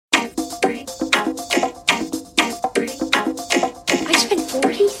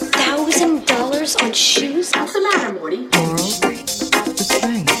Switch shoes? What's the matter, Morty? Coral, the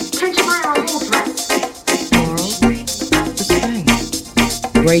spring. Can't you buy our whole dress? Coral, the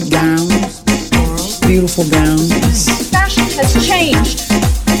spring. Great gowns, coral, beautiful gowns. Fashion has changed.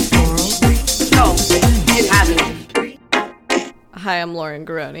 Coral, No, it hasn't. Hi, I'm Lauren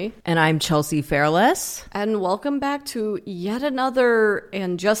Garoni. And I'm Chelsea Fairless. And welcome back to yet another,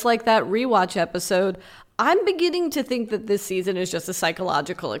 and just like that rewatch episode, I'm beginning to think that this season is just a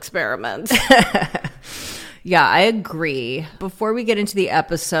psychological experiment. Yeah, I agree. Before we get into the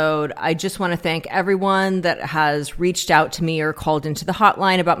episode, I just want to thank everyone that has reached out to me or called into the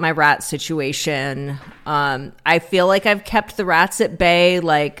hotline about my rat situation. I feel like I've kept the rats at bay.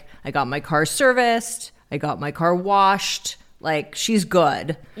 Like, I got my car serviced. I got my car washed. Like, she's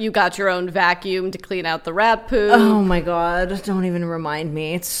good. You got your own vacuum to clean out the rat poo. Oh my God, don't even remind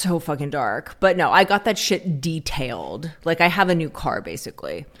me. It's so fucking dark. But no, I got that shit detailed. Like, I have a new car,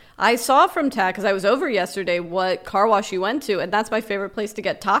 basically. I saw from Tag, because I was over yesterday, what car wash you went to, and that's my favorite place to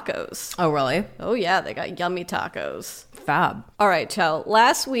get tacos. Oh, really? Oh yeah, they got yummy tacos. Fab. All right, Chel,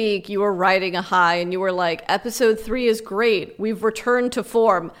 last week you were riding a high and you were like, episode 3 is great. We've returned to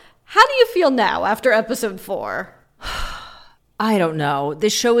form. How do you feel now after episode 4? I don't know.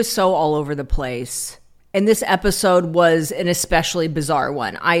 This show is so all over the place. And this episode was an especially bizarre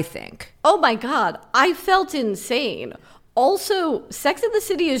one, I think. Oh my God, I felt insane. Also, Sex and the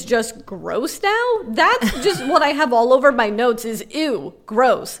City is just gross now? That's just what I have all over my notes is, ew,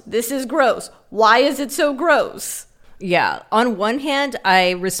 gross. This is gross. Why is it so gross? Yeah. On one hand,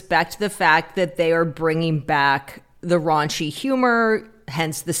 I respect the fact that they are bringing back the raunchy humor,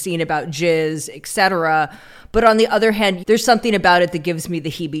 hence the scene about jizz, etc. But on the other hand, there's something about it that gives me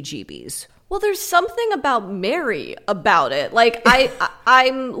the heebie-jeebies. Well, there's something about Mary about it. Like,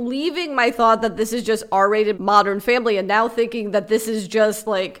 I'm leaving my thought that this is just R-rated Modern Family and now thinking that this is just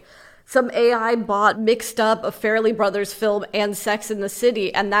like some AI bot mixed up a Farrelly Brothers film and Sex in the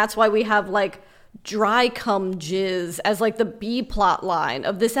City. And that's why we have like dry cum jizz as like the B plot line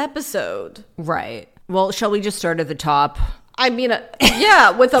of this episode. Right. Well, shall we just start at the top? I mean,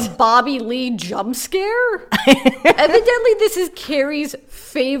 yeah, with a Bobby Lee jump scare. Evidently, this is Carrie's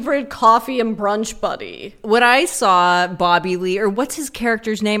favorite coffee and brunch buddy. When I saw Bobby Lee, or what's his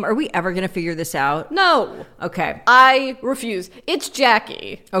character's name? Are we ever going to figure this out? No. Okay. I refuse. It's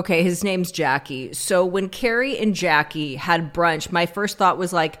Jackie. Okay, his name's Jackie. So when Carrie and Jackie had brunch, my first thought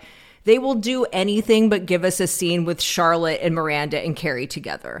was like, they will do anything but give us a scene with Charlotte and Miranda and Carrie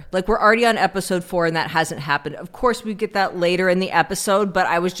together. Like, we're already on episode 4 and that hasn't happened. Of course, we get that later in the episode, but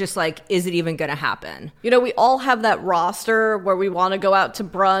I was just like, is it even going to happen? You know, we all have that roster where we want to go out to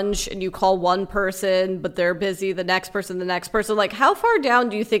brunch and you call one person, but they're busy, the next person. Like, how far down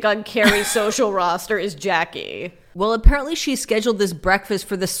do you think on Carrie's social roster is Jackie? Well, apparently she scheduled this breakfast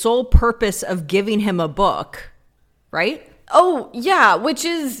for the sole purpose of giving him a book, right? Oh, yeah, which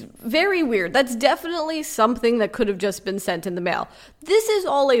is very weird. That's definitely something that could have just been sent in the mail. This is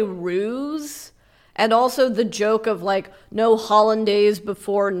all a ruse. And also the joke of like, no hollandaise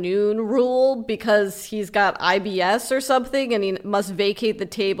before noon rule because he's got IBS or something and he must vacate the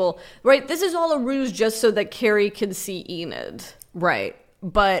table. Right? This is all a ruse just so that Carrie can see Enid. Right.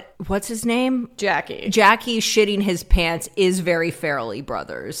 But what's his name? Jackie. Jackie shitting his pants is very Farrelly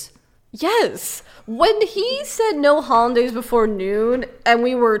Brothers. Yes. When he said no hollandaise before noon and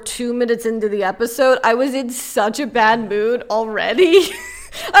we were 2 minutes into the episode, I was in such a bad mood already.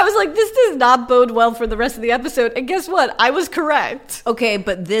 I was like, this does not bode well for the rest of the episode. And guess what? I was correct. Okay,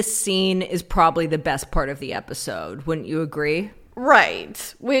 but this scene is probably the best part of the episode. Wouldn't you agree?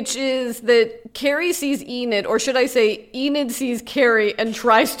 Right. Which is that Carrie sees Enid, or should I say Enid sees Carrie and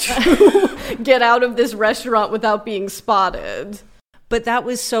tries to get out of this restaurant without being spotted. But that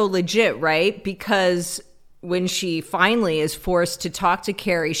was so legit, right? Because when she finally is forced to talk to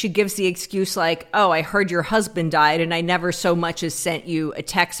Carrie, she gives the excuse like, oh, I heard your husband died and I never so much as sent you a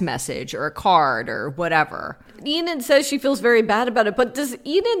text message or a card or whatever. Enid says she feels very bad about it, but does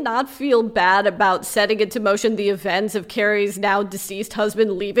Enid not feel bad about setting into motion the events of Carrie's now deceased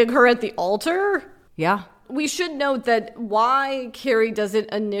husband leaving her at the altar? Yeah. We should note that why Carrie doesn't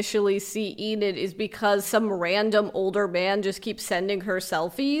initially see Enid is because some random older man just keeps sending her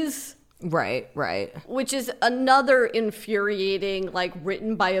selfies. Right. Which is another infuriating, like,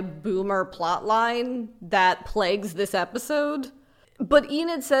 written by a boomer plotline that plagues this episode. But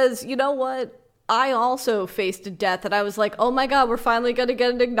Enid says, you know what? I also faced a death, and I was like, oh my God, we're finally going to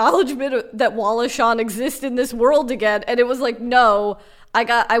get an acknowledgement that Wallace Shawn exists in this world again. And it was like, no,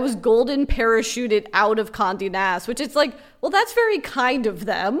 I was golden parachuted out of Condé Nast, which is like, well, that's very kind of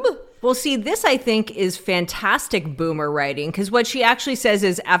them. Well, see, this I think is fantastic boomer writing, because what she actually says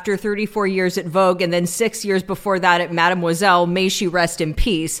is after 34 years at Vogue and then 6 years before that at Mademoiselle, may she rest in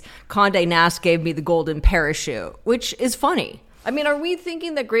peace, Condé Nast gave me the golden parachute, which is funny. I mean, are we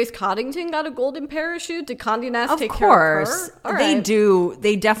thinking that Grace Coddington got a golden parachute? Did Condé Nast Of take care of course, her? All they right. do.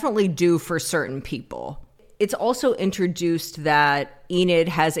 They definitely do for certain people. It's also introduced that Enid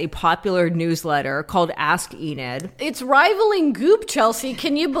has a popular newsletter called Ask Enid. It's rivaling Goop, Chelsea.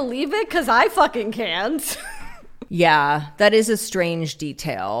 Can you believe it? Because I fucking can't. Yeah, that is a strange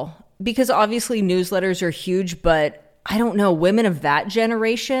detail because obviously newsletters are huge, but I don't know, women of that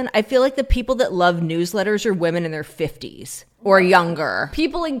generation, I feel like the people that love newsletters are women in their 50s or younger.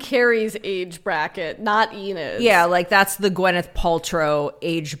 People in Carrie's age bracket, not Enid's. Yeah, like that's the Gwyneth Paltrow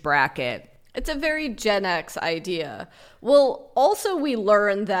age bracket. It's a very Gen X idea. Well, also we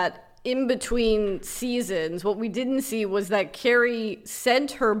learned that in between seasons, what we didn't see was that Carrie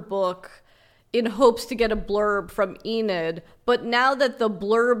sent her book in hopes to get a blurb from Enid, but now that the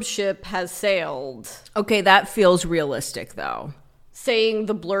blurb ship has sailed, Okay, that feels realistic though. saying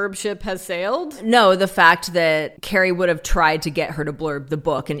the blurb ship has sailed? No, the fact that Carrie would have tried to get her to blurb the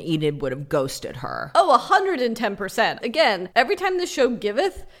book and Enid would have ghosted her. Oh, 110%. Again, every time the show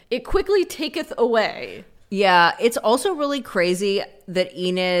giveth, it quickly taketh away. Yeah, it's also really crazy that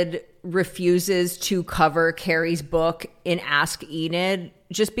Enid refuses to cover Carrie's book in Ask Enid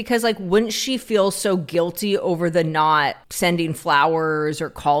just because, like, wouldn't she feel so guilty over the not sending flowers or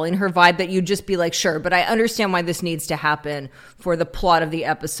calling her vibe that you'd just be like, sure, but I understand why this needs to happen for the plot of the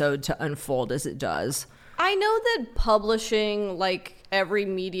episode to unfold as it does. I know that publishing, like every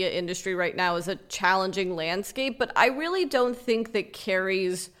media industry right now, is a challenging landscape, but I really don't think that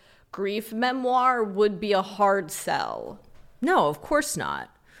Carrie's grief memoir would be a hard sell. No, of course not.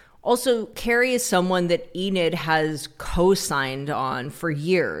 Also, Carrie is someone that Enid has co-signed on for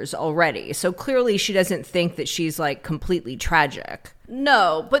years already. So clearly she doesn't think that she's like completely tragic.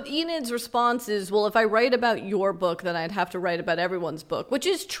 No, but Enid's response is, well, if I write about your book, then I'd have to write about everyone's book, which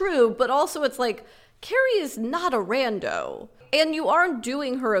is true, but also it's like, Carrie is not a rando. And you aren't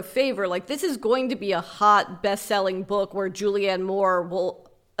doing her a favor. Like, this is going to be a hot, best-selling book where Julianne Moore will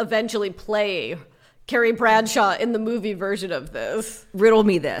eventually play Carrie Bradshaw in the movie version of this. Riddle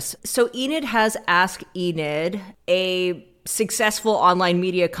me this. So Enid has Ask Enid, a successful online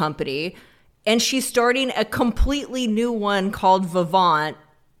media company, and she's starting a completely new one called Vivant,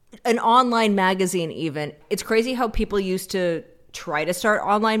 an online magazine even. It's crazy how people used to try to start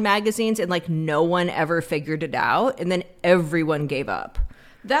online magazines and like no one ever figured it out, and then everyone gave up.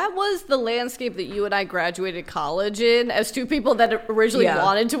 That was the landscape that you and I graduated college in as two people that originally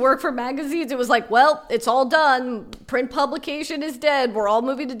wanted to work for magazines. It was like, well, it's all done. Print publication is dead. We're all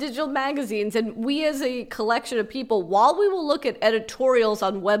moving to digital magazines. And we as a collection of people, while we will look at editorials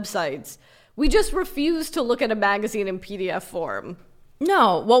on websites, we just refuse to look at a magazine in PDF form.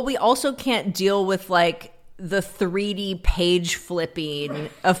 No, well, we also can't deal with like the 3D page flipping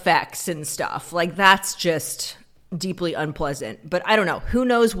effects and stuff. Like that's just deeply unpleasant. But I don't know. Who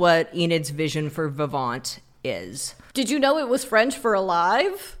knows what Enid's vision for Vivant is? Did you know it was French for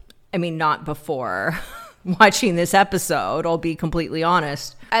alive? I mean, not before watching this episode, I'll be completely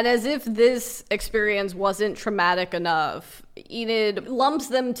honest. And as if this experience wasn't traumatic enough, Enid lumps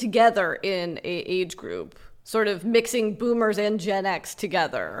them together in a age group, sort of mixing boomers and Gen X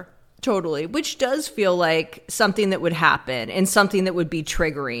together. Totally. Which does feel like something that would happen and something that would be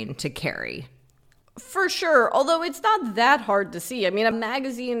triggering to Carrie. For sure, although it's not that hard to see. I mean, a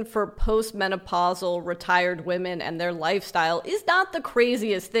magazine for postmenopausal retired women and their lifestyle is not the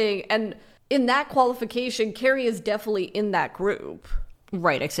craziest thing. And in that qualification, Carrie is definitely in that group.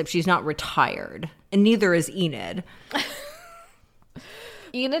 Right, except she's not retired. And neither is Enid.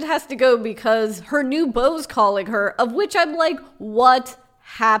 Enid has to go because her new beau's calling her, of which I'm like, what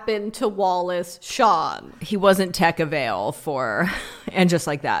happened to Wallace Shawn? He wasn't tech avail for, and just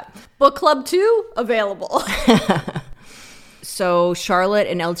like that. Book Club 2, available. So Charlotte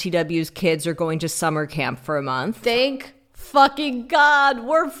and LTW's kids are going to summer camp for a month. Thank fucking God,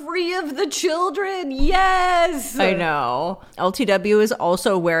 we're free of the children. Yes. I know. LTW is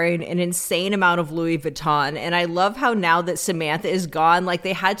also wearing an insane amount of Louis Vuitton. And I love how now that Samantha is gone, like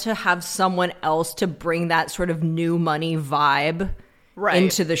they had to have someone else to bring that sort of new money vibe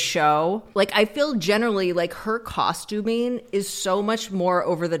into the show. Like I feel generally like her costuming is so much more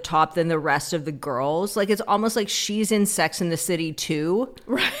over the top than the rest of the girls. Like it's almost like she's in Sex and the City too.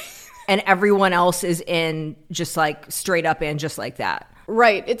 Right. And everyone else is in just like straight up and just like that.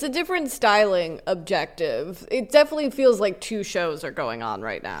 Right. It's a different styling objective. It definitely feels like two shows are going on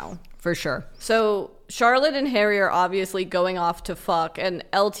right now. For sure. So Charlotte and Harry are obviously going off to fuck, and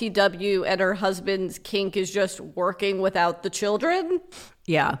LTW and her husband's kink is just working without the children.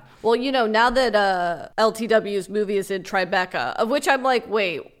 Yeah. Well, now that LTW's movie is in Tribeca, of which I'm like,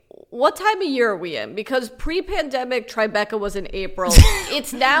 wait, what time of year are we in? Because pre-pandemic, Tribeca was in April.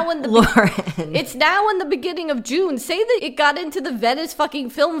 It's now in the Lauren. It's now in the beginning of June. Say that it got into the Venice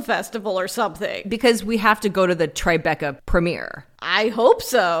fucking Film Festival or something. Because we have to go to the Tribeca premiere. I hope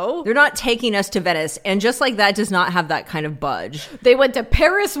so. They're not taking us to Venice, and just like that does not have that kind of budge. They went to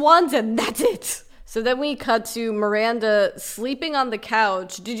Paris once, and that's it. So then we cut to Miranda sleeping on the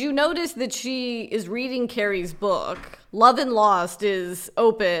couch. Did you notice that she is reading Carrie's book? Love and Lost is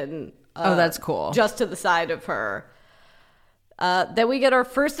open. Oh, that's cool. Just to the side of her. Then we get our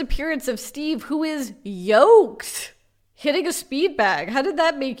first appearance of Steve, who is yoked, hitting a speed bag. How did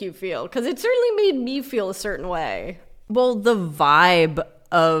that make you feel? Because it certainly made me feel a certain way. Well, the vibe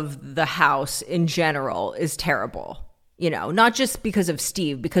of the house in general is terrible. Not just because of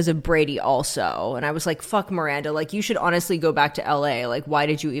Steve, because of Brady also. And I was like, fuck Miranda, like you should honestly go back to LA. Like, why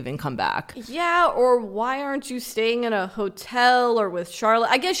did you even come back? Yeah, or why aren't you staying in a hotel or with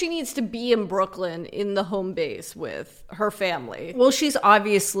Charlotte? I guess she needs to be in Brooklyn in the home base with her family. Well, she's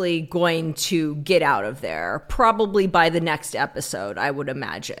obviously going to get out of there, probably by the next episode, I would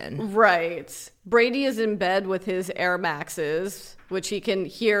imagine. Right. Brady is in bed with his Air Maxes, which he can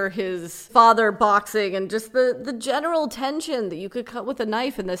hear his father boxing, and just the general tension that you could cut with a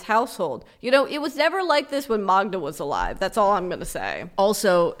knife in this household. It was never like this when Magda was alive. That's all I'm going to say.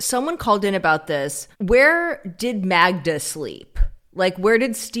 Also, someone called in about this. Where did Magda sleep? Like, where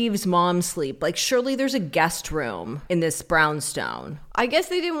did Steve's mom sleep? Like, surely there's a guest room in this brownstone. I guess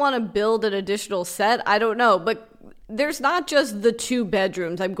they didn't want to build an additional set. I don't know, but there's not just the 2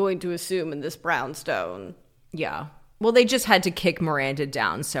 bedrooms, I'm going to assume, in this brownstone. Yeah. Well, they just had to kick Miranda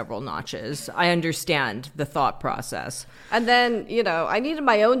down several notches. I understand the thought process. And then, I needed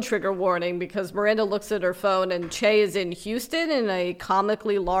my own trigger warning because Miranda looks at her phone and Che is in Houston in a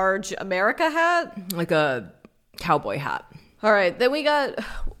comically large America hat. Like a cowboy hat. All right, then we got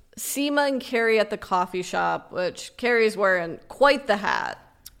Seema and Carrie at the coffee shop, which Carrie's wearing quite the hat.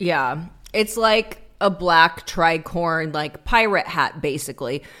 Yeah, it's like a black tricorn, like pirate hat,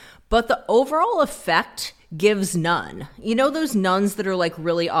 basically. But the overall effect gives none. Those nuns that are like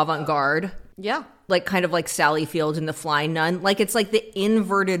really avant-garde? Yeah. Like kind of like Sally Field in The Flying Nun. Like it's like the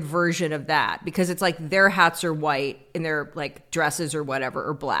inverted version of that because it's like their hats are white and their like dresses or whatever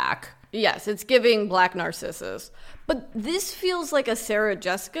are black. Yes, it's giving Black Narcissus. But this feels like a Sarah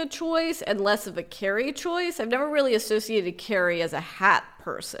Jessica choice and less of a Carrie choice. I've never really associated Carrie as a hat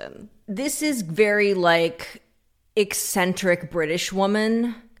person. This is very like eccentric British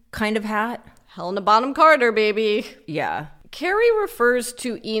woman kind of hat. Helena Bonham Carter, baby. Yeah. Carrie refers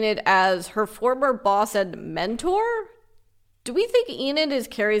to Enid as her former boss and mentor. Do we think Enid is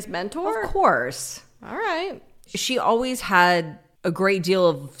Carrie's mentor? Of course. All right. She always had a great deal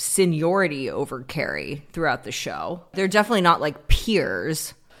of seniority over Carrie throughout the show. They're definitely not like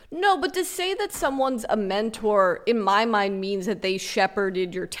peers. No, but to say that someone's a mentor, in my mind, means that they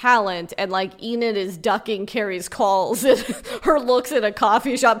shepherded your talent, and like Enid is ducking Carrie's calls and her looks at a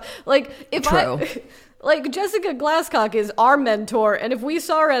coffee shop. Like, if True. Like, Jessica Glasscock is our mentor, and if we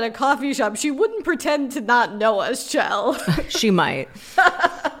saw her at a coffee shop, she wouldn't pretend to not know us, Chell. She might.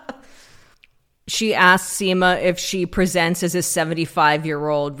 She asked Seema if she presents as a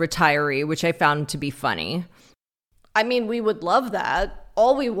 75-year-old retiree, which I found to be funny. I mean, we would love that.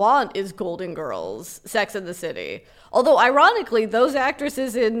 All we want is Golden Girls, Sex and the City. Although, ironically, those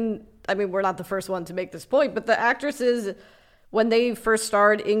actresses we're not the first one to make this point, but the actresses, when they first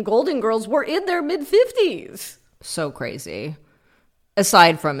starred in Golden Girls, were in their mid-50s. So crazy.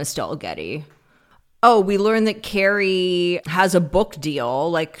 Aside from Estelle Getty. Oh, we learned that Carrie has a book deal.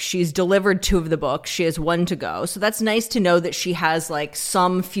 Like, she's delivered 2 of the books. She has 1 to go. So that's nice to know that she has, like,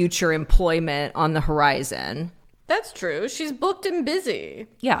 some future employment on the horizon. That's true. She's booked and busy.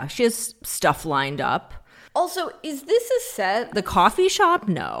 Yeah, she has stuff lined up. Also, is this a set? The coffee shop?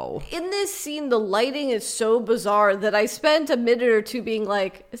 No. In this scene, the lighting is so bizarre that I spent a minute or two being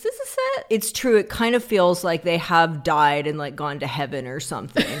like, is this a set? It's true. It kind of feels like they have died and, like, gone to heaven or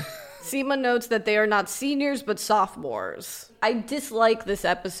something. Seema notes that they are not seniors, but sophomores. I dislike this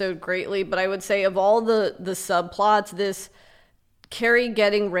episode greatly, but I would say of all the subplots, this Carrie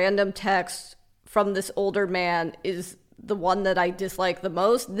getting random texts from this older man is the one that I dislike the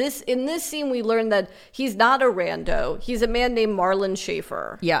most. In this scene, we learn that he's not a rando. He's a man named Marlon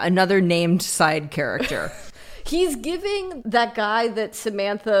Schaefer. Yeah, another named side character. He's giving that guy that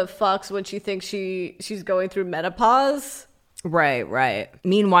Samantha fucks when she thinks she's going through menopause. Right.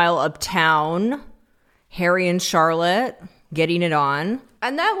 Meanwhile, uptown, Harry and Charlotte getting it on.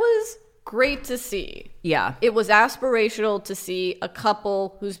 And that was great to see. Yeah. It was aspirational to see a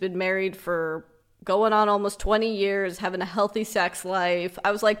couple who's been married for going on almost 20 years, having a healthy sex life.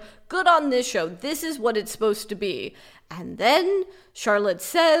 I was like, good on this show. This is what it's supposed to be. And then Charlotte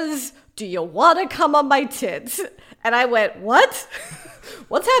says, do you want to come on my tits? And I went, what?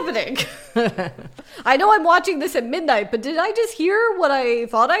 What's happening? I know I'm watching this at midnight, but did I just hear what I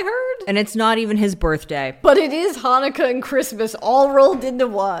thought I heard? And it's not even his birthday. But it is Hanukkah and Christmas all rolled into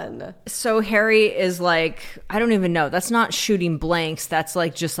one. So Harry is like, I don't even know. That's not shooting blanks. That's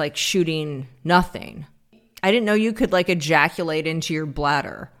like just like shooting nothing. I didn't know you could like ejaculate into your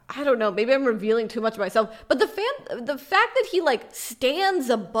bladder. I don't know. Maybe I'm revealing too much of myself. But the fact that he like stands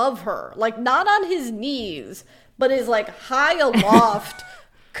above her, like not on his knees, but is like high aloft,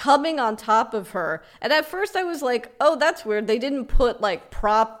 coming on top of her. And at first I was like, oh, that's weird. They didn't put like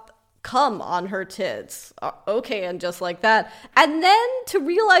prop cum on her tits. Okay, and just like that. And then to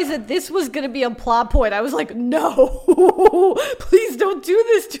realize that this was going to be a plot point, I was like, no, please don't do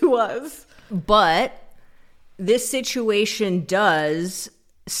this to us. But this situation does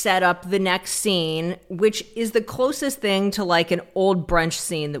set up the next scene, which is the closest thing to like an old brunch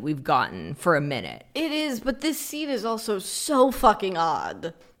scene that we've gotten for a minute. It is, but this scene is also so fucking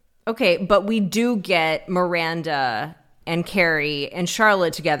odd. Okay, but we do get Miranda and Carrie and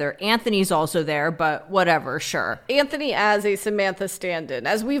Charlotte together. Anthony's also there, but whatever, sure. Anthony as a Samantha stand-in.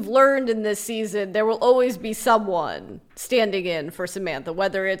 As we've learned in this season, there will always be someone standing in for Samantha,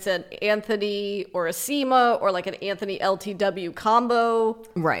 whether it's an Anthony or a Seema or like an Anthony LTW combo.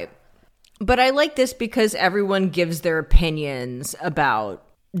 Right. But I like this because everyone gives their opinions about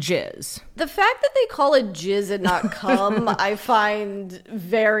jizz. The fact that they call it jizz and not cum, I find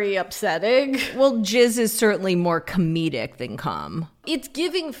very upsetting. Well, jizz is certainly more comedic than cum. It's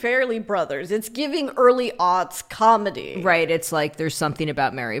giving Fairly Brothers. It's giving early aughts comedy. Right, it's like there's something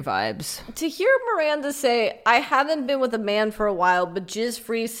about Mary vibes. To hear Miranda say, I haven't been with a man for a while, but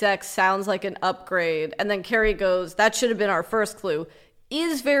jizz-free sex sounds like an upgrade. And then Carrie goes, that should have been our first clue.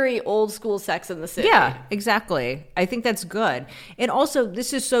 Is very old school Sex in the City. Yeah, exactly. I think that's good. And also,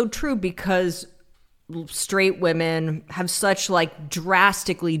 this is so true because straight women have such like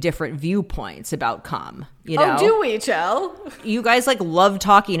drastically different viewpoints about cum. You know? Oh, do we, Chell? You guys like love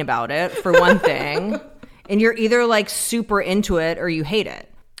talking about it, for one thing. And you're either like super into it or you hate it.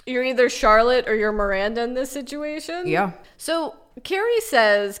 You're either Charlotte or you're Miranda in this situation? Yeah. So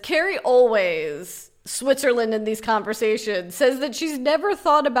Carrie always, Switzerland in these conversations, says that she's never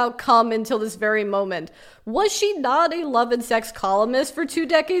thought about cum until this very moment. Was she not a love and sex columnist for 2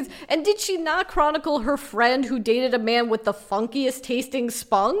 decades? And did she not chronicle her friend who dated a man with the funkiest tasting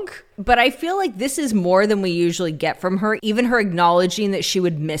spunk? But I feel like this is more than we usually get from her, even her acknowledging that she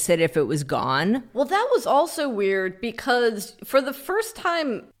would miss it if it was gone. Well, that was also weird because for the first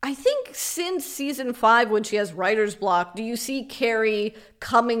time, I think since season 5 when she has writer's block, do you see Carrie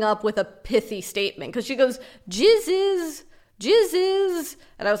coming up with a pithy statement? Because she goes, jizz is...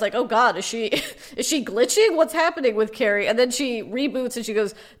 And I was like, oh God, is she glitching? What's happening with Carrie? And then she reboots and she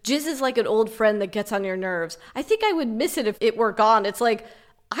goes, jizz is like an old friend that gets on your nerves. I think I would miss it if it were gone. It's like,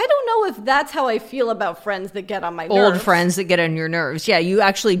 I don't know if that's how I feel about friends that get on my nerves. Old friends that get on your nerves. Yeah, you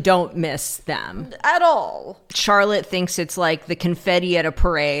actually don't miss them. At all. Charlotte thinks it's like the confetti at a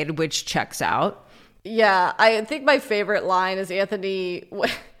parade, which checks out. Yeah, I think my favorite line is Anthony,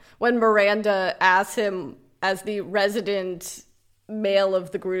 when Miranda asks him, as the resident male of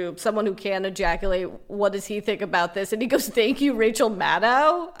the group, someone who can ejaculate, what does he think about this? And he goes, thank you, Rachel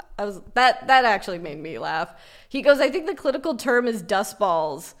Maddow. That actually made me laugh. He goes, I think the clinical term is dust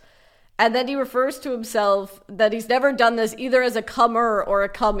balls. And then he refers to himself that he's never done this either as a cummer or a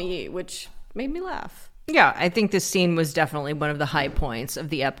cummie, which made me laugh. Yeah, I think this scene was definitely one of the high points of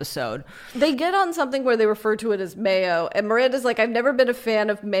the episode. They get on something where they refer to it as mayo. And Miranda's like, I've never been a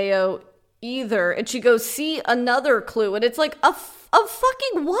fan of mayo either. And she goes, see, another clue. And it's like, a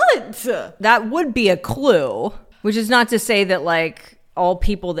fucking what? That would be a clue, which is not to say that like all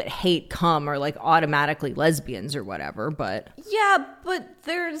people that hate cum are like automatically lesbians or whatever, but yeah, but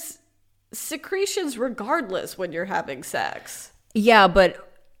there's secretions regardless when you're having sex. Yeah,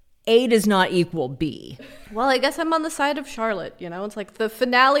 but A does not equal B. Well, I guess I'm on the side of Charlotte, you know? It's like the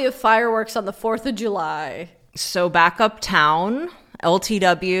finale of fireworks on the 4th of July. So back uptown,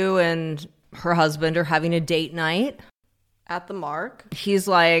 LTW and her husband are having a date night. At the Mark. He's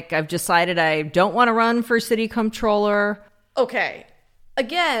like, I've decided I don't want to run for city comptroller. Okay.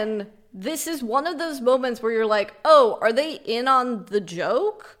 Again, this is one of those moments where you're like, oh, are they in on the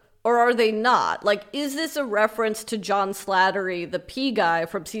joke? or are they not? Like, is this a reference to John Slattery, the P guy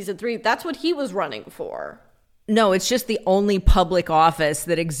from season 3? That's what he was running for. No, it's just the only public office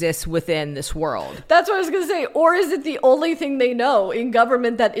that exists within this world. That's what I was going to say. Or is it the only thing they know in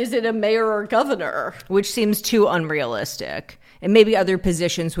government that isn't a mayor or governor? Which seems too unrealistic. And maybe other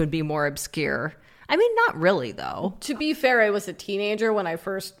positions would be more obscure. I mean, not really, though. To be fair, I was a teenager when I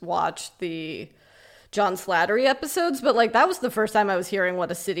first watched the John Slattery episodes, but like that was the first time I was hearing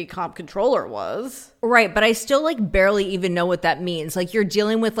what a city comp controller was. Right, but I still like barely even know what that means. Like you're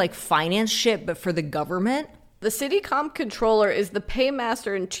dealing with like finance shit, but for the government? The city comp controller is the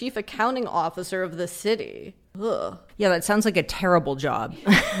paymaster and chief accounting officer of the city. Ugh. Yeah, that sounds like a terrible job.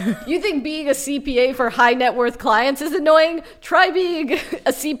 You think being a CPA for high net worth clients is annoying? Try being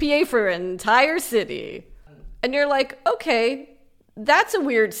a CPA for an entire city. And you're like, okay, that's a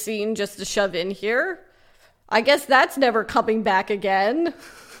weird scene just to shove in here. I guess that's never coming back again.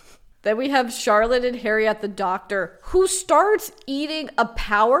 Then we have Charlotte and Harry at the doctor, who starts eating a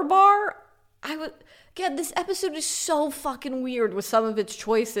power bar. Again, this episode is so fucking weird with some of its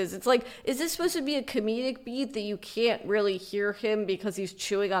choices. It's like, is this supposed to be a comedic beat that you can't really hear him because he's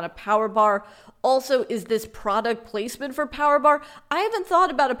chewing on a power bar? Also, is this product placement for power bar? I haven't thought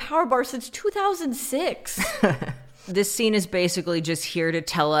about a power bar since 2006. This scene is basically just here to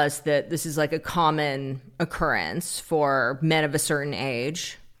tell us that this is like a common occurrence for men of a certain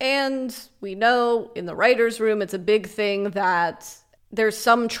age. And we know in the writer's room, it's a big thing that there's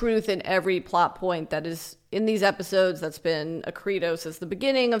some truth in every plot point that is in these episodes that's been a credo since the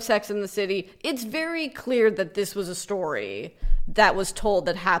beginning of Sex and the City. It's very clear that this was a story that was told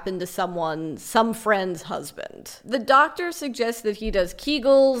that happened to some friend's husband. The doctor suggests that he does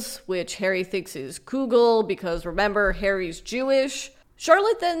Kegels, which Harry thinks is Kugel because remember, Harry's Jewish.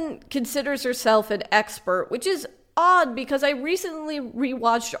 Charlotte then considers herself an expert, which is odd because I recently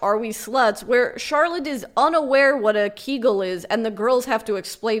rewatched Are We Sluts, where Charlotte is unaware what a Kegel is and the girls have to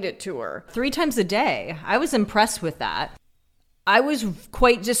explain it to her 3 times a day. I was impressed with that. I was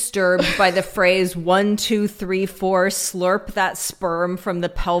quite disturbed by the phrase 1, 2, 3, 4, slurp that sperm from the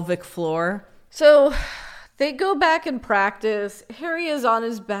pelvic floor. So they go back and practice. Harry is on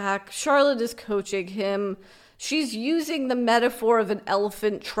his back. Charlotte is coaching him. She's using the metaphor of an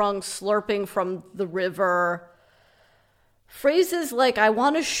elephant trunk slurping from the river. Phrases like, I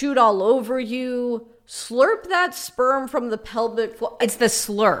want to shoot all over you, slurp that sperm from the pelvic floor. It's the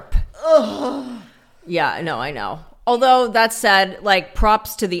slurp. Ugh. Yeah, no, I know. Although, that said, like,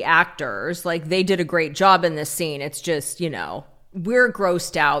 props to the actors. Like, they did a great job in this scene. It's just, you know, we're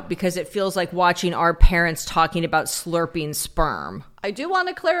grossed out because it feels like watching our parents talking about slurping sperm. I do want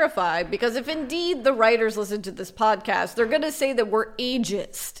to clarify, because if indeed the writers listen to this podcast, they're going to say that we're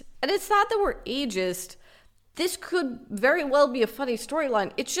ageist. And it's not that we're ageist. This could very well be a funny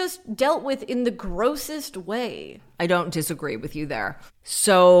storyline. It's just dealt with in the grossest way. I don't disagree with you there.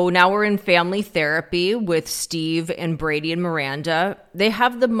 So now we're in family therapy with Steve and Brady and Miranda. They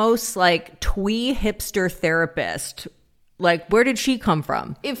have the most like twee hipster therapist. Like, where did she come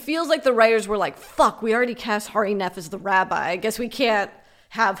from? It feels like the writers were like, fuck, we already cast Hari Neff as the rabbi. I guess we can't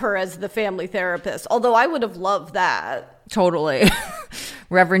have her as the family therapist. Although I would have loved that. Totally.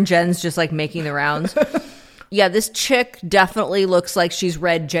 Reverend Jen's just like making the rounds. Yeah, this chick definitely looks like she's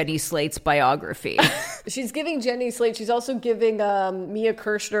read Jenny Slate's biography. She's giving Jenny Slate. She's also giving Mia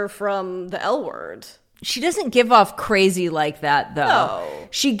Kirshner from The L Word. She doesn't give off crazy like that, though. No.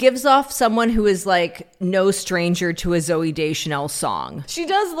 She gives off someone who is, like, no stranger to a Zooey Deschanel song. She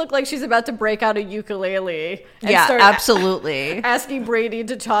does look like she's about to break out a ukulele. And yeah, start absolutely. asking Brady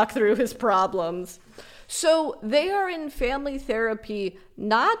to talk through his problems. So they are in family therapy,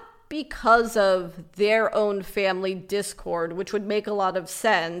 not because of their own family discord, which would make a lot of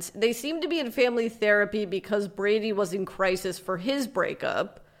sense. They seem to be in family therapy because Brady was in crisis for his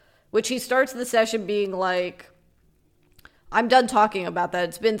breakup, which he starts the session being like, I'm done talking about that.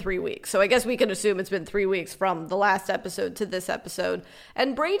 It's been 3 weeks. So I guess we can assume it's been 3 weeks from the last episode to this episode.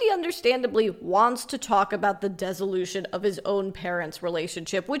 And Brady understandably wants to talk about the dissolution of his own parents'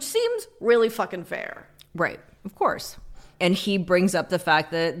 relationship, which seems really fucking fair. Right, of course. And he brings up the fact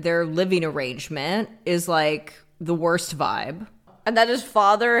that their living arrangement is like the worst vibe. And that his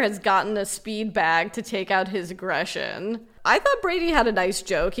father has gotten a speed bag to take out his aggression. I thought Brady had a nice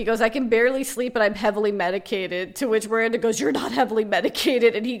joke. He goes, I can barely sleep and I'm heavily medicated. To which Miranda goes, you're not heavily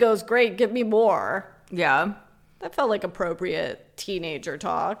medicated. And he goes, great, give me more. Yeah. That felt like appropriate teenager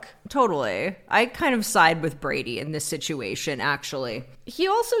talk. Totally. I kind of side with Brady in this situation, actually. He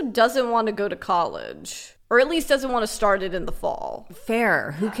also doesn't want to go to college. Or at least doesn't want to start it in the fall.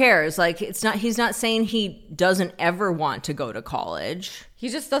 Fair. Who cares? Like, he's not saying he doesn't ever want to go to college. He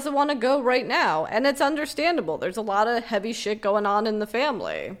just doesn't want to go right now. And it's understandable. There's a lot of heavy shit going on in the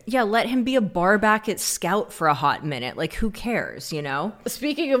family. Yeah, let him be a barback at Scout for a hot minute. Like, who cares, you know?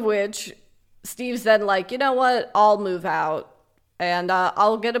 Speaking of which, Steve's then like, you know what? I'll move out. And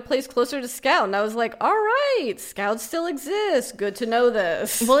I'll get a place closer to Scout. And I was like, all right, Scout still exists. Good to know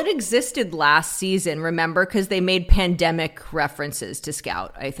this. Well, it existed last season, remember? Because they made pandemic references to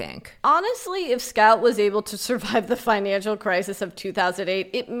Scout, I think. Honestly, if Scout was able to survive the financial crisis of 2008,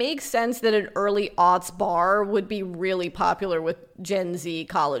 it makes sense that an early aughts bar would be really popular with Gen Z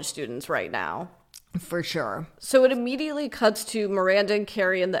college students right now. For sure. So it immediately cuts to Miranda and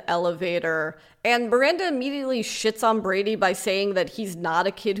Carrie in the elevator, and Miranda immediately shits on Brady by saying that he's not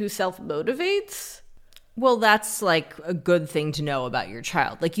a kid who self-motivates. Well, that's like a good thing to know about your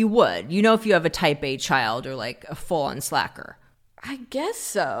child. Like, you would. You know, if you have a type A child or like a full-on slacker. I guess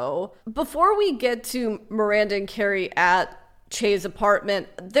so. Before we get to Miranda and Carrie at Che's apartment,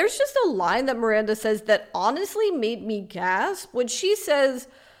 there's just a line that Miranda says that honestly made me gasp when she says,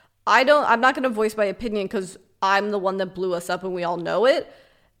 I'm not going to voice my opinion because I'm the one that blew us up and we all know it.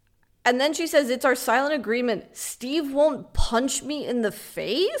 And then she says, it's our silent agreement. Steve won't punch me in the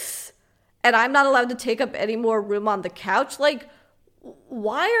face and I'm not allowed to take up any more room on the couch. Like,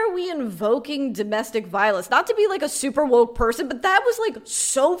 why are we invoking domestic violence? Not to be like a super woke person, but that was like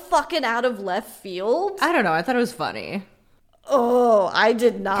so fucking out of left field. I don't know. I thought it was funny. Oh, I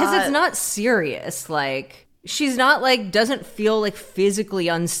did not. Because it's not serious. Like, she's not like, doesn't feel like physically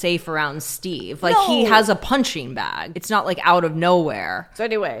unsafe around Steve. Like, he has a punching bag. It's not like out of nowhere. So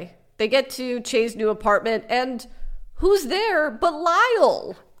anyway, they get to Che's new apartment and who's there but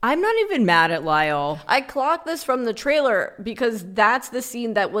Lyle? I'm not even mad at Lyle. I clocked this from the trailer because that's the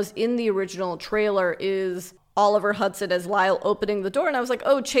scene that was in the original trailer is Oliver Hudson as Lyle opening the door. And I was like,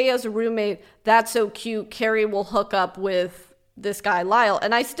 oh, Che has a roommate. That's so cute. Carrie will hook up with this guy Lyle.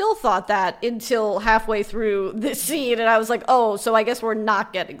 And I still thought that until halfway through this scene. And I was like, oh, so I guess we're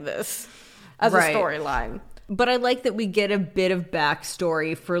not getting this as a storyline. But I like that we get a bit of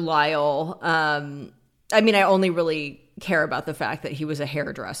backstory for Lyle. I mean, I only really care about the fact that he was a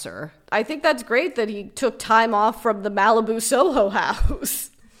hairdresser. I think that's great that he took time off from the Malibu Soho house.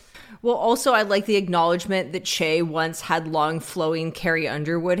 Well, also, I like the acknowledgement that Che once had long flowing Carrie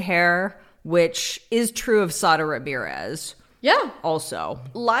Underwood hair, which is true of Sada Ramirez. Yeah. Also,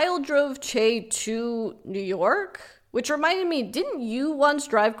 Lyle drove Che to New York, which reminded me, didn't you once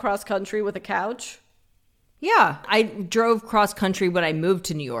drive cross country with a couch? Yeah, I drove cross country when I moved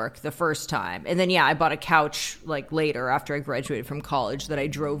to New York the first time. And then, yeah, I bought a couch like later after I graduated from college that I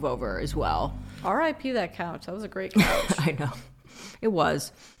drove over as well. R.I.P. that couch. That was a great couch. I know. It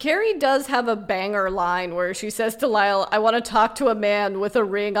was. Carrie does have a banger line where she says to Lyle, I want to talk to a man with a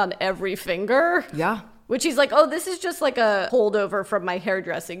ring on every finger. Yeah. Which he's like, oh, this is just like a holdover from my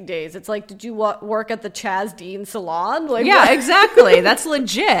hairdressing days. It's like, did you work at the Chaz Dean salon? Like, yeah, what? exactly. That's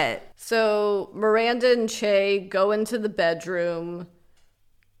legit. So Miranda and Che go into the bedroom.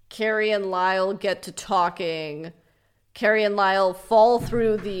 Carrie and Lyle get to talking. Carrie and Lyle fall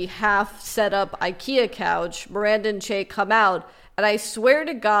through the half set up IKEA couch. Miranda and Che come out. And I swear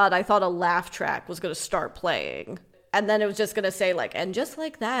to God, I thought a laugh track was going to start playing. And then it was just going to say like, and just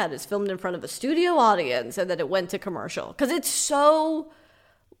like that, it's filmed in front of a studio audience. And then it went to commercial. Because it's so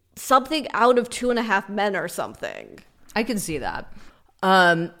something out of 2.5 Men or something. I can see that.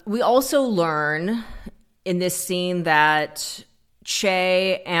 We also learn in this scene that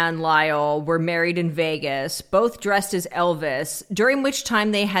Che and Lyle were married in Vegas, both dressed as Elvis, during which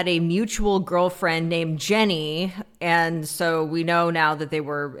time they had a mutual girlfriend named Jenny. And so we know now that they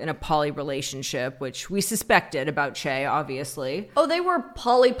were in a poly relationship, which we suspected about Che, obviously. Oh, they were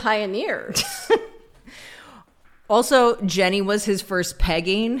poly pioneers. Also, Jenny was his first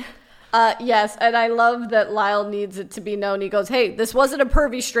pegging. Yes, and I love that Lyle needs it to be known. He goes, hey, this wasn't a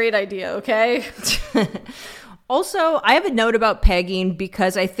pervy straight idea, okay? Also, I have a note about pegging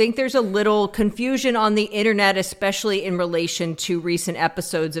because I think there's a little confusion on the internet, especially in relation to recent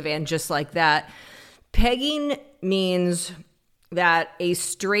episodes of And Just Like That. Pegging means that a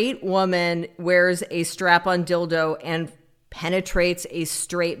straight woman wears a strap-on dildo and penetrates a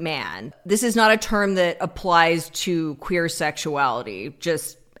straight man. This is not a term that applies to queer sexuality,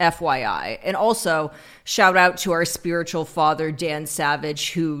 just FYI. And also, shout out to our spiritual father, Dan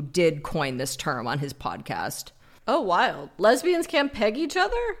Savage, who did coin this term on his podcast. Oh, wild. Lesbians can't peg each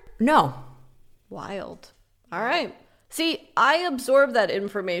other? No. Wild. All right. See, I absorbed that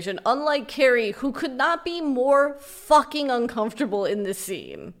information, unlike Carrie, who could not be more fucking uncomfortable in this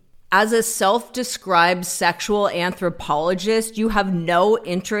scene. As a self-described sexual anthropologist, you have no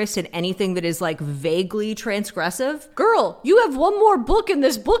interest in anything that is like vaguely transgressive? Girl, you have one more book in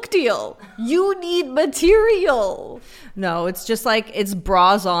this book deal. You need material. No, it's just like it's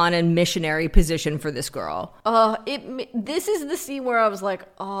bras on and missionary position for this girl. This is the scene where I was like,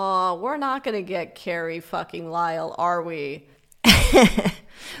 oh, we're not going to get Carrie fucking Lyle, are we?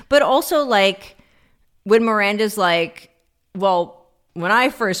 But also, like, when Miranda's like, well, when I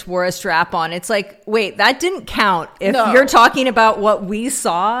first wore a strap on, it's like, wait, that didn't count. If you're talking about what we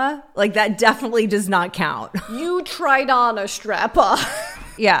saw, like, that definitely does not count. You tried on a strap on.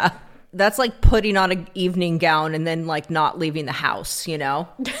 Yeah. That's like putting on an evening gown and then, like, not leaving the house, you know?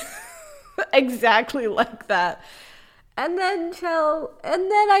 Exactly like that. And then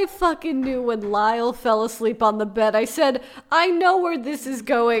I fucking knew when Lyle fell asleep on the bed. I said, I know where this is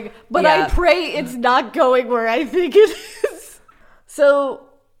going, but Yeah. I pray it's not going where I think it is. So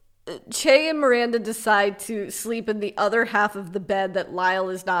Che and Miranda decide to sleep in the other half of the bed that Lyle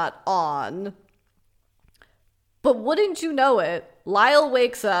is not on. But wouldn't you know it, Lyle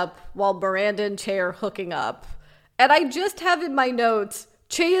wakes up while Miranda and Che are hooking up. And I just have in my notes,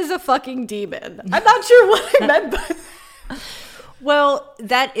 Che is a fucking demon. I'm not sure what I meant by that. Well,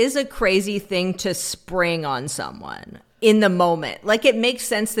 that is a crazy thing to spring on someone in the moment. Like, it makes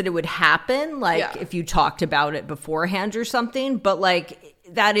sense that it would happen, like, if you talked about it beforehand or something, but, like,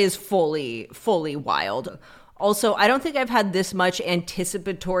 that is fully wild. Also, I don't think I've had this much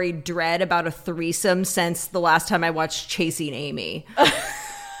anticipatory dread about a threesome since the last time I watched Chasing Amy.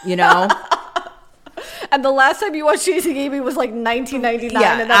 You know? And the last time you watched Chasing Amy was like 1999.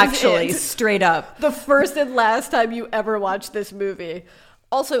 Yeah, and that actually, was it. straight up. The first and last time you ever watched this movie.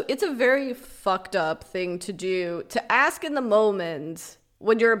 Also, it's a very fucked up thing to do, to ask in the moment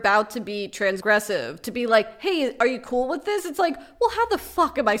when you're about to be transgressive, to be like, hey, are you cool with this? It's like, well, how the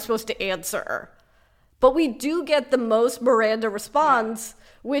fuck am I supposed to answer? But we do get the most Miranda response,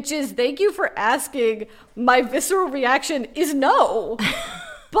 which is, thank you for asking. My visceral reaction is no.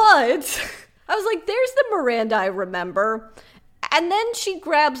 But I was like, there's the Miranda I remember. And then she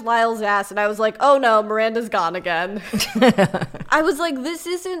grabs Lyle's ass, and I was like, oh no, Miranda's gone again. I was like, this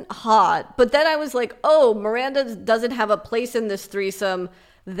isn't hot. But then I was like, oh, Miranda doesn't have a place in this threesome.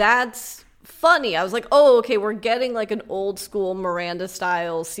 That's funny. I was like, oh, okay, we're getting like an old school Miranda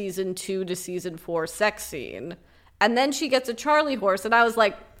style season 2 to season 4 sex scene. And then she gets a Charlie horse, and I was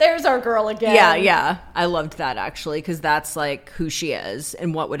like, there's our girl again. Yeah. I loved that, actually, because that's like who she is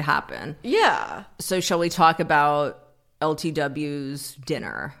and what would happen. Yeah. So shall we talk about LTW's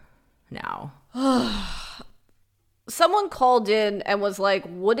dinner now? Someone called in and was like,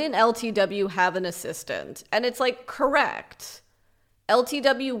 wouldn't LTW have an assistant? And it's like, correct.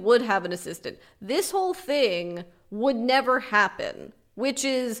 LTW would have an assistant. This whole thing would never happen, which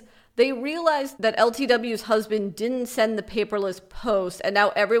is they realized that LTW's husband didn't send the paperless post, and now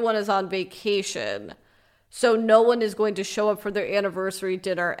everyone is on vacation. So no one is going to show up for their anniversary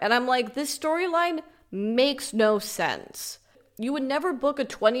dinner. And I'm like, this storyline makes no sense. You would never book a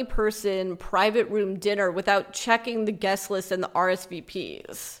 20-person private room dinner without checking the guest list and the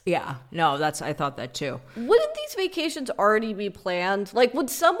RSVPs. Yeah, no, I thought that too. Wouldn't these vacations already be planned? Like, would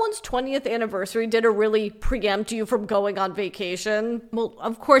someone's 20th anniversary dinner really preempt you from going on vacation? Well,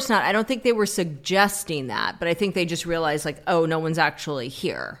 of course not. I don't think they were suggesting that, but I think they just realized, like, oh, no one's actually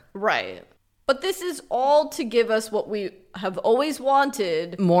here. Right. But this is all to give us what we have always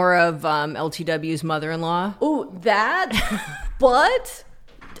wanted. More of LTW's mother-in-law. Ooh, that? But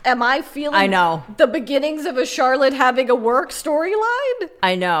am I feeling I know the beginnings of a Charlotte having a work storyline?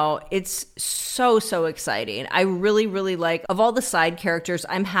 I know. It's so exciting. I really like, of all the side characters,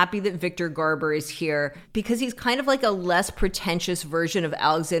 I'm happy that Victor Garber is here because he's kind of like a less pretentious version of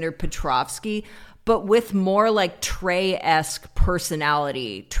Alexander Petrovsky, but with more like Trey-esque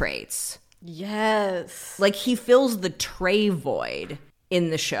personality traits. Yes. Like, he fills the Trey void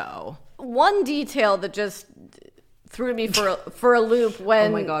in the show. One detail that just threw me for a loop when...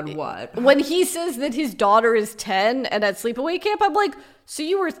 Oh my God, what? When he says that his daughter is 10 and at sleepaway camp, I'm like, so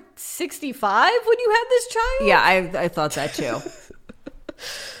you were 65 when you had this child? Yeah, I thought that too.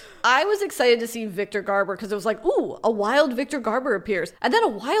 I was excited to see Victor Garber because it was like, ooh, a wild Victor Garber appears. And then a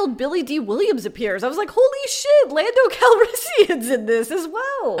wild Billy D. Williams appears. I was like, holy shit, Lando Calrissian's in this as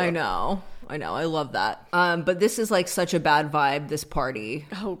well. I know. I love that. But this is like such a bad vibe, this party.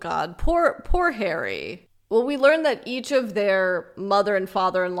 Oh God, poor Harry. Well, we learned that each of their mother and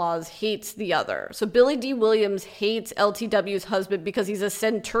father-in-laws hates the other. So Billy D. Williams hates LTW's husband because he's a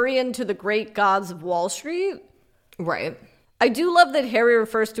centurion to the great gods of Wall Street. Right. I do love that Harry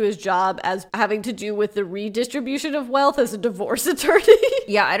refers to his job as having to do with the redistribution of wealth as a divorce attorney.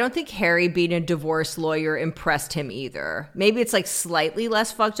 Yeah, I don't think Harry being a divorce lawyer impressed him either. Maybe it's like slightly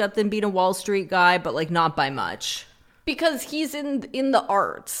less fucked up than being a Wall Street guy, but like not by much. Because he's in the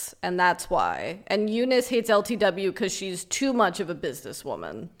arts, and that's why. And Eunice hates LTW because she's too much of a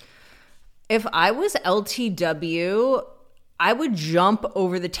businesswoman. If I was LTW, I would jump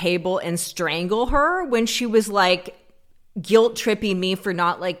over the table and strangle her when she was like guilt tripping me for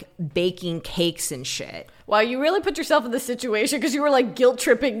not like baking cakes and shit. Wow, you really put yourself in this situation because you were like guilt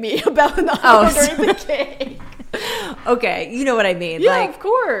tripping me about not ordering the cake. Okay, you know what I mean. Yeah, like, of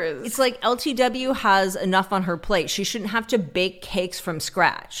course. It's like LTW has enough on her plate. She shouldn't have to bake cakes from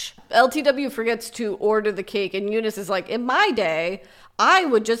scratch. LTW forgets to order the cake, and Eunice is like, in my day, I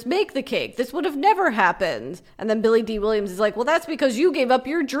would just make the cake. This would have never happened. And then Billy D. Williams is like, well, that's because you gave up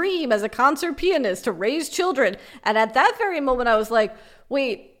your dream as a concert pianist to raise children. And at that very moment, I was like,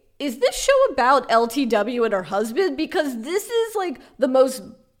 wait, is this show about LTW and her husband? Because this is like the most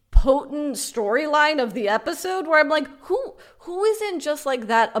potent storyline of the episode where I'm like, who isn't just like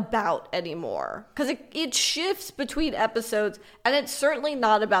that about anymore? Because it shifts between episodes, and it's certainly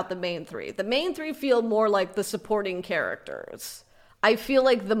not about the main three. The main three feel more like the supporting characters. I feel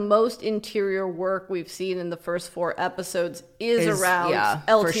like the most interior work we've seen in the first 4 episodes is around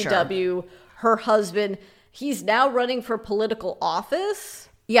LTW, sure. Her husband. He's now running for political office.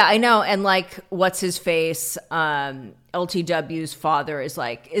 Yeah, I know. And like, what's his face? LTW's father is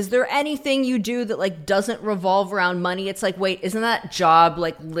like, is there anything you do that like doesn't revolve around money? It's like, wait, isn't that job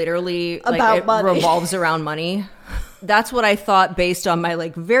like literally about like, it money? Revolves around money? That's what I thought based on my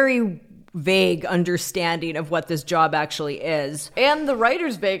like very vague understanding of what this job actually is. And the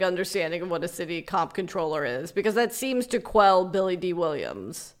writer's vague understanding of what a city comp controller is, because that seems to quell Billy D.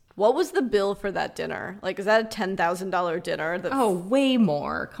 Williams. What was the bill for that dinner? Like, is that a $10,000 dinner? Way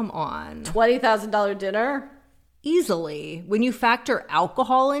more. Come on. $20,000 dinner? Easily. When you factor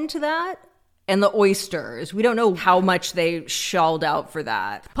alcohol into that and the oysters, we don't know how much they shelled out for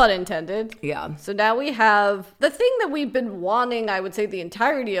that. Pun intended. Yeah. So now we have the thing that we've been wanting, I would say, the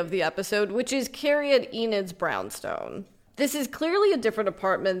entirety of the episode, which is Carrie at Enid's brownstone. This is clearly a different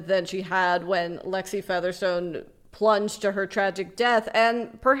apartment than she had when Lexi Featherstone plunged to her tragic death,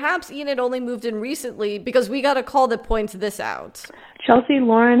 and perhaps Enid only moved in recently because we got a call that points this out. Chelsea,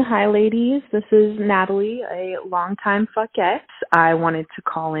 Lauren, hi ladies. This is Natalie, a longtime fuckette. I wanted to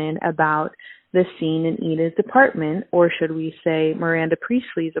call in about the scene in Enid's apartment, or should we say Miranda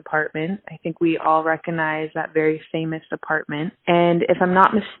Priestley's apartment. I think we all recognize that very famous apartment. And if I'm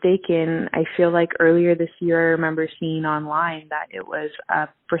not mistaken, I feel like earlier this year I remember seeing online that it was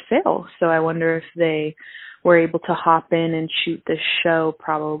for sale. So I wonder if they were able to hop in and shoot the show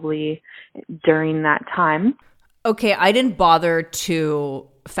probably during that time. Okay, I didn't bother to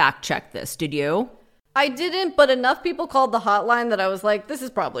fact check this. Did you? I didn't, but enough people called the hotline that I was like, this is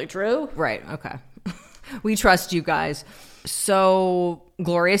probably true. Right, okay. We trust you guys. So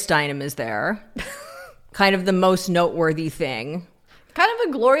Gloria Steinem is there. Kind of the most noteworthy thing. Kind of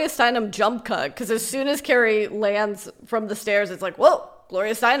a Gloria Steinem jump cut, because as soon as Carrie lands from the stairs, it's like, whoa,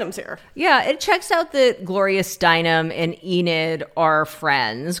 Gloria Steinem's here. Yeah, it checks out that Gloria Steinem and Enid are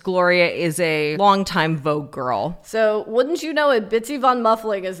friends. Gloria is a longtime Vogue girl. So wouldn't you know it, Bitsy Von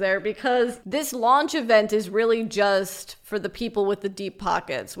Muffling is there, because this launch event is really just for the people with the deep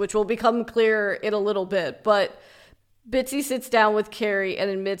pockets, which will become clear in a little bit. But Bitsy sits down with Carrie and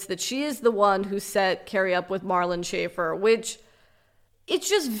admits that she is the one who set Carrie up with Marlon Schaefer, which... it's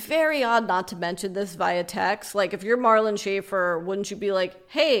just very odd not to mention this via text. Like, if you're Marlon Schaefer, wouldn't you be like,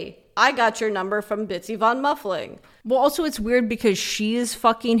 hey, I got your number from Bitsy Von Muffling? Well, also, it's weird because she is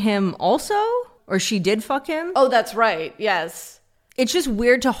fucking him also? Or she did fuck him? Oh, that's right. Yes. It's just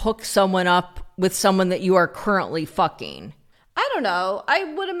weird to hook someone up with someone that you are currently fucking. I don't know. I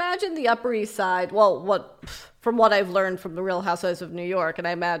would imagine the Upper East Side, well, from what I've learned from the Real Housewives of New York, and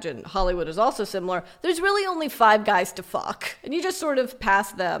I imagine Hollywood is also similar, there's really only 5 guys to fuck, and you just sort of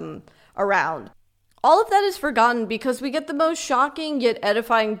pass them around. All of that is forgotten because we get the most shocking yet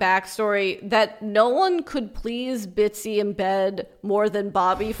edifying backstory that no one could please Bitsy in bed more than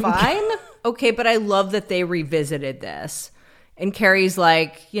Bobby Fine. Okay, but I love that they revisited this. And Carrie's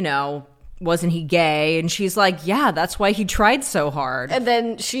like, wasn't he gay? And she's like, yeah, that's why he tried so hard. And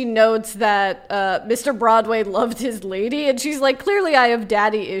then she notes that Mr. Broadway loved his lady. And she's like, clearly I have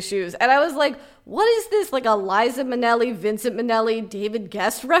daddy issues. And I was like, what is this? Like a Liza Minnelli, Vincent Minnelli, David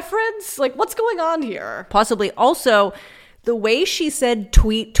Guest reference? Like, what's going on here? Possibly. Also, the way she said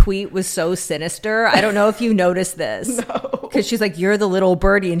tweet was so sinister. I don't know if you noticed this. No. Because she's like, you're the little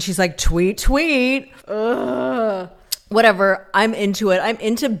birdie. And she's like, tweet. Ugh. whatever. I'm into it. I'm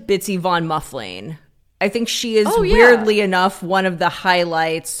into Bitsy Von Muffling. I think she is Oh, yeah. weirdly enough one of the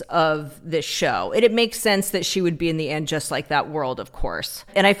highlights of this show. And it makes sense that she would be in the end just like that world, of course.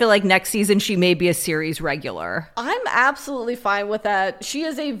 And I feel like next season she may be a series regular. I'm absolutely fine with that. She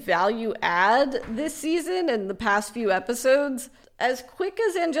is a value add this season and the past few episodes. As quick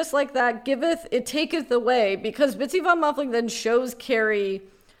as And Just Like That giveth, it taketh away, because Bitsy Von Muffling then shows Carrie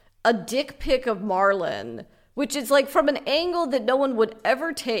a dick pic of Marlon, which is like from an angle that no one would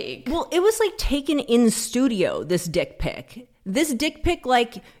ever take. Well, it was like taken in studio, this dick pic. This dick pic,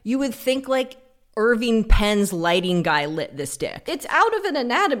 like, you would think like Irving Penn's lighting guy lit this dick. It's out of an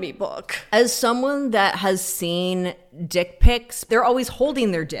anatomy book. As someone that has seen dick pics, they're always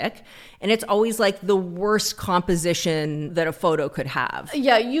holding their dick, and it's always like the worst composition that a photo could have.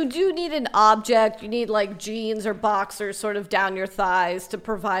 Yeah, you do need an object. You need like jeans or boxers sort of down your thighs to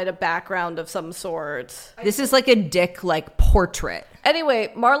provide a background of some sort. This is like a dick like portrait.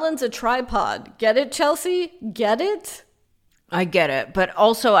 Anyway, Marlon's a tripod. Get it, Chelsea? Get it? I get it. But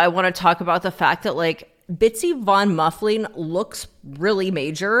also I want to talk about the fact that like Bitsy Von Muffling looks really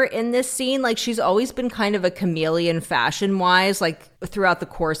major in this scene. Like, she's always been kind of a chameleon fashion-wise, like, throughout the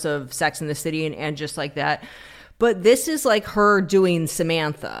course of Sex and the City and Just Like That. But this is, like, her doing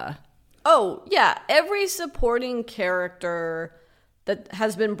Samantha. Oh, yeah. Every supporting character that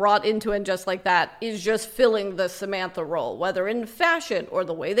has been brought into And Just Like That is just filling the Samantha role, whether in fashion or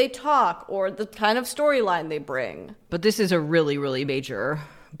the way they talk or the kind of storyline they bring. But this is a really, really major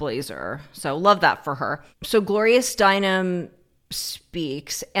blazer. So love that for her. So Gloria Steinem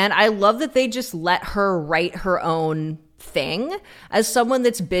speaks, and I love that they just let her write her own thing. As someone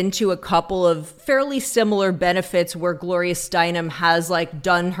that's been to a couple of fairly similar benefits where Gloria Steinem has like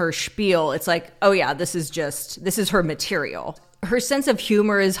done her spiel, it's like, oh yeah, this is her material. Her sense of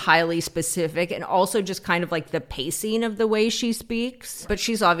humor is highly specific, and also just kind of like the pacing of the way she speaks. But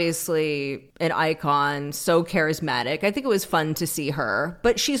she's obviously an icon, so charismatic. I think it was fun to see her.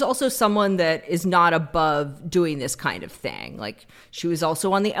 But she's also someone that is not above doing this kind of thing. Like, she was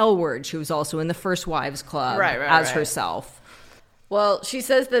also on the L Word. She was also in the First Wives Club as herself. Well, she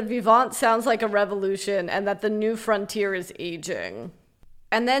says that Vivant sounds like a revolution and that the new frontier is aging.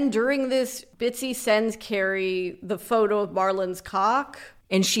 And then during this, Bitsy sends Carrie the photo of Marlon's cock.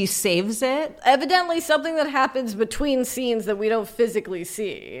 And she saves it? Evidently something that happens between scenes that we don't physically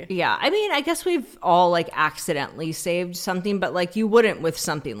see. Yeah, I mean, I guess we've all, like, accidentally saved something, but, like, you wouldn't with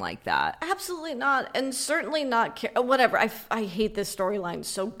something like that. Absolutely not. And certainly not... whatever. I hate this storyline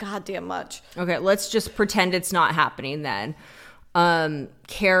so goddamn much. Okay, let's just pretend it's not happening then.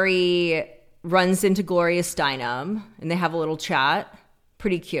 Carrie runs into Gloria Steinem, and they have a little chat.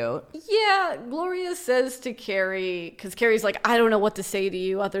 Pretty cute. Yeah, Gloria says to Carrie, because Carrie's like, I don't know what to say to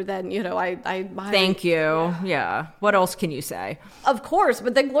you other than, you know, I thank you. Yeah. What else can you say? Of course.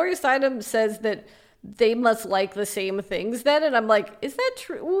 But then Gloria Steinem says that they must like the same things then. And I'm like, is that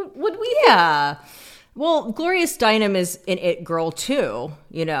true? Would we? Yeah. Well, Gloria Steinem is an it girl too,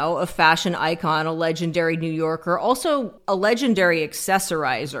 you know, a fashion icon, a legendary New Yorker, also a legendary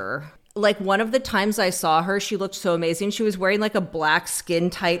accessorizer. Like, one of the times I saw her, she looked so amazing. She was wearing like a black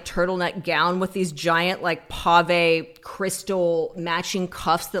skin-tight turtleneck gown with these giant like pave crystal matching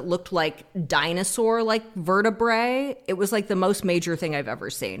cuffs that looked like dinosaur like vertebrae. It was like the most major thing I've ever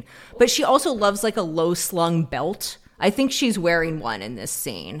seen. But she also loves like a low-slung belt. I think she's wearing one in this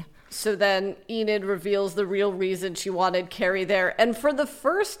scene. So then Enid reveals the real reason she wanted Carrie there. And for the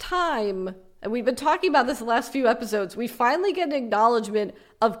first time, and we've been talking about this the last few episodes, we finally get an acknowledgement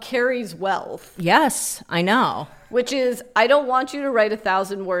of Carrie's wealth. Yes, I know. Which is, I don't want you to write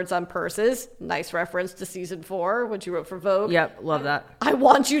 1,000 words on purses. Nice reference to season 4, which you wrote for Vogue. Yep, love that. I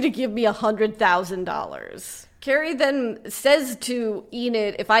want you to give me $100,000. Carrie then says to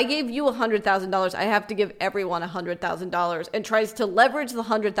Enid, if I gave you $100,000, I have to give everyone $100,000, and tries to leverage the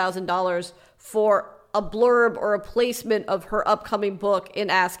 $100,000 for a blurb or a placement of her upcoming book in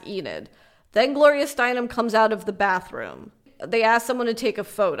Ask Enid. Then Gloria Steinem comes out of the bathroom. They ask someone to take a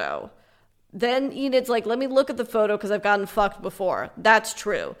photo. Then Enid's like, let me look at the photo because I've gotten fucked before. That's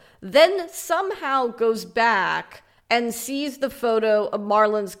true. Then somehow goes back and sees the photo of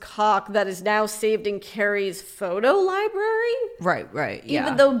Marlon's cock that is now saved in Carrie's photo library. Right, yeah.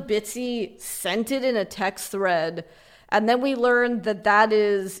 Even though Bitsy sent it in a text thread. And then we learn that that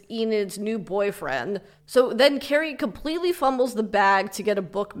is Enid's new boyfriend. So then Carrie completely fumbles the bag to get a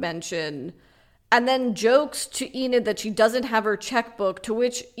book mention, and then jokes to Enid that she doesn't have her checkbook, to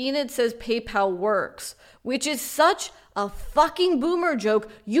which Enid says PayPal works, which is such a fucking boomer joke.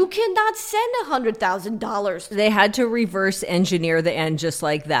 You cannot send $100,000. They had to reverse engineer the end just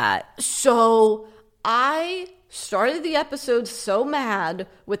like that. So I started the episode so mad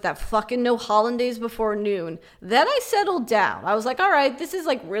with that fucking no hollandaise before noon. Then I settled down. I was like, all right, this is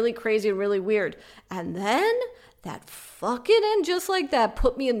like really crazy and really weird. And then that fucking and just like that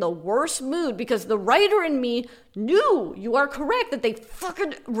put me in the worst mood because the writer in me knew, you are correct, that they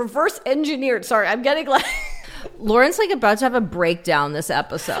fucking reverse engineered. Sorry, I'm getting like... Lauren's like about to have a breakdown this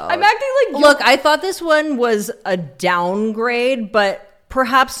episode. I'm acting like... Look, I thought this one was a downgrade, but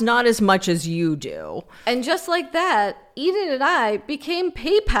perhaps not as much as you do. And just like that, Enid and I became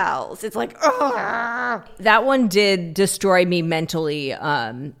PayPals. It's like, ugh. That one did destroy me mentally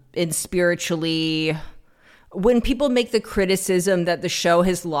and spiritually. When people make the criticism that the show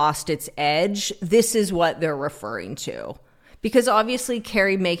has lost its edge, this is what they're referring to. Because obviously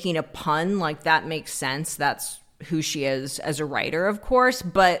Carrie making a pun, like that makes sense. That's who she is as a writer, of course.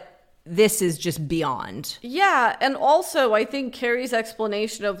 But this is just beyond. Yeah, and also I think Carrie's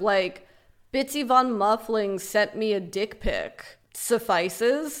explanation of like, Bitsy Von Muffling sent me a dick pic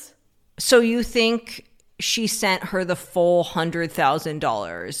suffices. So you think she sent her the full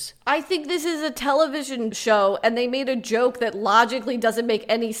 $100,000? I think this is a television show and they made a joke that logically doesn't make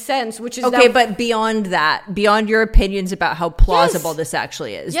any sense, which is okay, now- but beyond that, beyond your opinions about how plausible Yes. this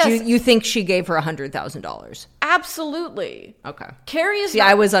actually is, Yes. you think she gave her $100,000? Absolutely. Okay. Carrie is See, not-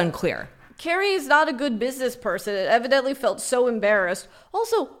 I was unclear. Carrie is not a good business person and evidently felt so embarrassed.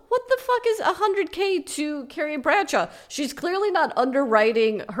 Also, what the fuck is $100K to Carrie Bradshaw? She's clearly not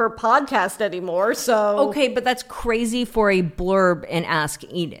underwriting her podcast anymore, so... Okay, but that's crazy for a blurb in Ask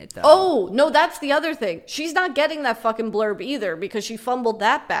Enid, though. Oh, no, that's the other thing. She's not getting that fucking blurb either because she fumbled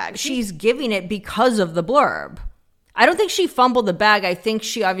that bag. She's giving it because of the blurb. I don't think she fumbled the bag. I think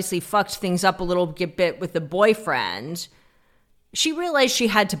she obviously fucked things up a little bit with the boyfriend. She realized she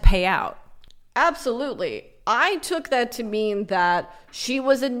had to pay out. Absolutely. I took that to mean that she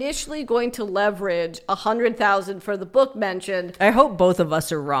was initially going to leverage $100,000 for the book mentioned. I hope both of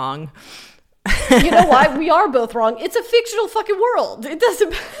us are wrong. You know why? We are both wrong. It's a fictional fucking world. It doesn't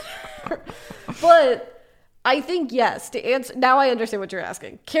matter. But I think yes, to answer, now I understand what you're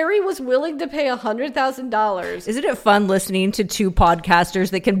asking. Carrie was willing to pay $100,000. Isn't it fun listening to two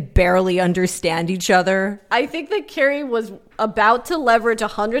podcasters that can barely understand each other? I think that Carrie was about to leverage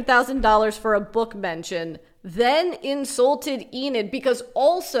 $100,000 for a book mention, then insulted Enid because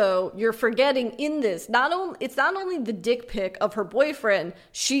also you're forgetting in this, it's not only the dick pic of her boyfriend.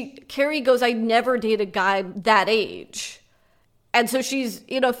 Carrie goes, I never date a guy that age. And so she's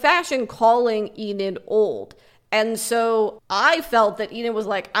in a fashion calling Enid old. And so I felt that Enid was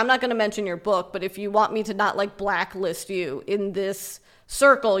like, I'm not going to mention your book, but if you want me to not like blacklist you in this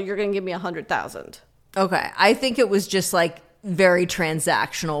circle, you're going to give me $100,000. Okay. I think it was just like very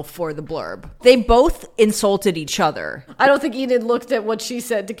transactional for the blurb. They both insulted each other. I don't think Enid looked at what she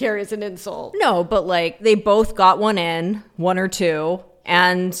said to Carrie as an insult. No, but like they both got one or two,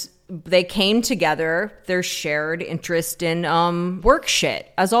 and they came together, their shared interest in work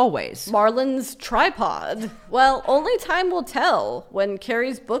shit, as always. Marlon's tripod. Well, only time will tell when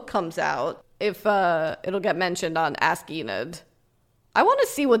Carrie's book comes out if it'll get mentioned on Ask Enid. I want to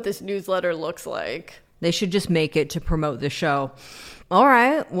see what this newsletter looks like. They should just make it to promote the show. All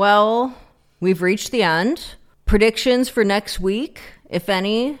right, well, we've reached the end. Predictions for next week, if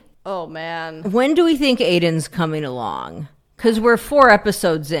any. Oh, man. When do we think Aiden's coming along? Because we're 4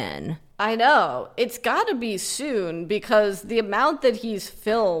 episodes in. I know. It's got to be soon because the amount that he's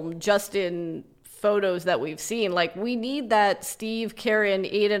filmed just in photos that we've seen, like we need that Steve, Carrie, and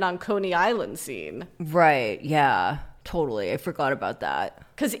Aiden on Coney Island scene. Right, yeah, totally. I forgot about that.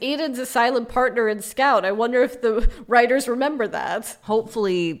 Because Aiden's a silent partner in Scout. I wonder if the writers remember that.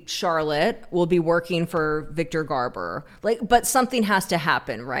 Hopefully Charlotte will be working for Victor Garber. But something has to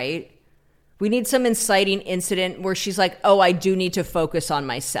happen, right? We need some inciting incident where she's like, oh, I do need to focus on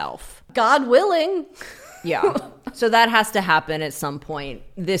myself. God willing. Yeah. So that has to happen at some point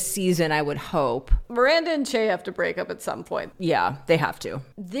this season, I would hope. Miranda and Che have to break up at some point. Yeah, they have to.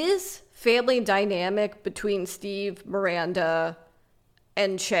 This family dynamic between Steve, Miranda,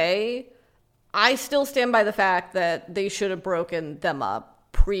 and Che, I still stand by the fact that they should have broken them up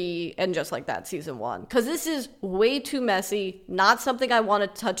and just like that season 1. Because this is way too messy, not something I want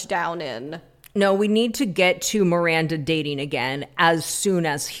to touch down in. No, we need to get to Miranda dating again as soon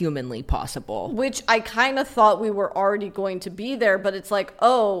as humanly possible. Which I kind of thought we were already going to be there, but it's like,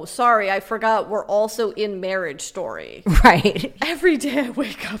 oh, sorry, I forgot we're also in Marriage Story. Right. Every day I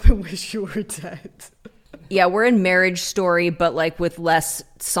wake up and wish you were dead. Yeah, we're in Marriage Story, but like with less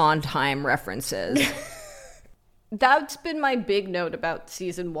Sondheim references. That's been my big note about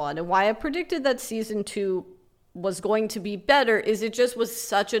season 1, and why I predicted that season 2 was going to be better is it just was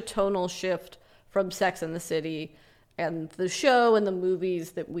such a tonal shift from Sex and the City and the show and the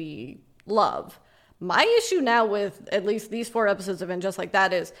movies that we love. My issue now with at least these 4 episodes of And Just Like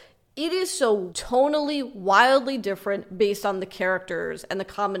That is it is so tonally wildly different based on the characters and the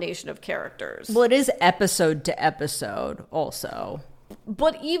combination of characters. Well, it is episode to episode also.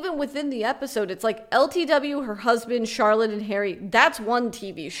 But even within the episode, it's like LTW, her husband, Charlotte and Harry, that's one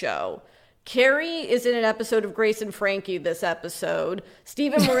TV show. Carrie is in an episode of Grace and Frankie this episode.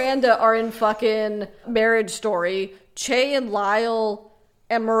 Steve and Miranda are in fucking Marriage Story. Che and Lyle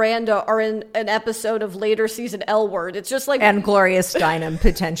and Miranda are in an episode of later season L Word. It's just like... And Gloria Steinem,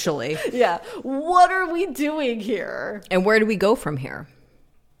 potentially. Yeah. What are we doing here? And where do we go from here?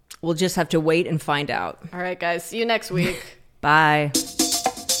 We'll just have to wait and find out. All right, guys. See you next week. Bye.